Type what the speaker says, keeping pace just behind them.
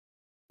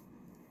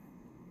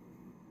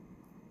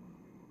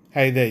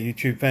Hey there,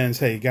 YouTube fans.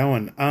 How you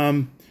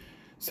going?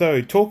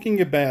 So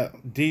talking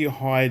about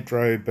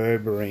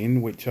dihydroberberine,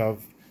 which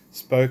I've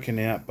spoken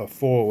out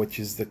before, which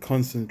is the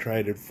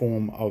concentrated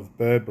form of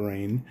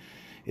berberine.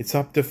 It's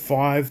up to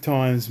 5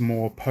 times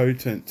more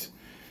potent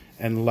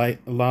and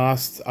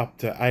lasts up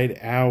to 8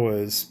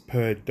 hours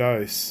per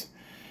dose.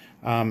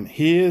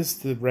 Here's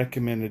the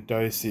recommended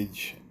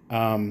dosage.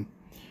 And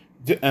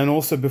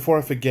also, before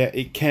I forget,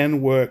 it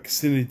can work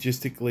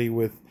synergistically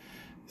with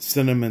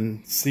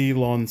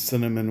Ceylon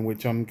cinnamon,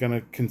 which I'm going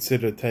to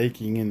consider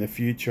taking in the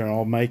future.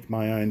 I'll make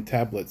my own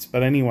tablets.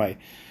 But anyway,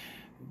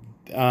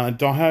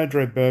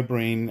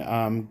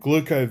 dihydroberberine,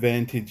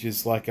 glucovantage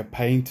is like a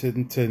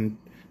patented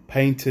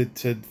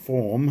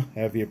form,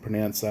 however you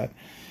pronounce that.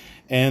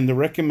 And the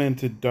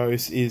recommended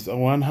dose is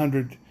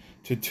 100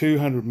 to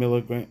 200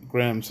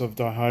 milligrams of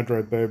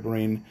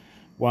dihydroberberine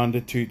 1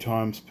 to 2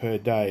 times per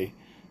day.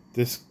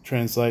 This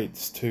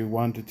translates to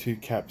 1 to 2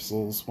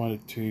 capsules, 1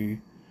 to 2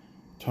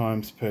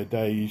 times per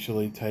day,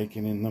 usually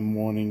taken in the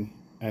morning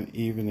and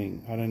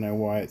evening. I don't know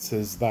why it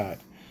says that.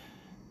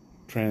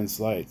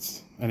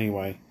 Translates.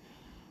 Anyway,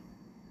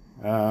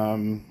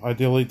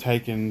 ideally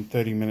taken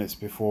 30 minutes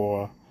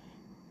before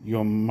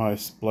your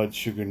most blood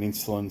sugar and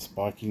insulin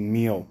spiking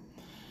meal.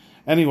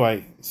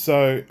 Anyway,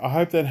 so I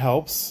hope that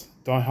helps.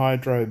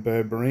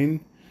 Dihydroberberine,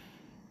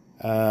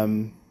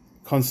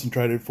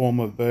 concentrated form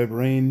of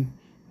berberine,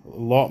 a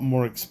lot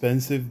more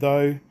expensive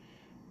though,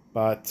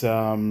 but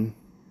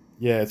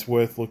yeah, it's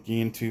worth looking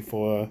into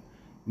for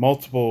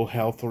multiple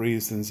health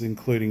reasons,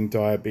 including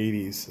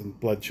diabetes and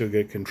blood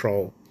sugar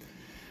control.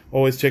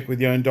 Always check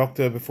with your own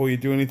doctor before you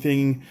do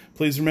anything.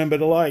 Please remember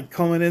to like,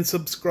 comment, and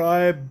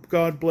subscribe.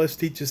 God bless.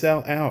 Teach us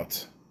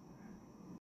out.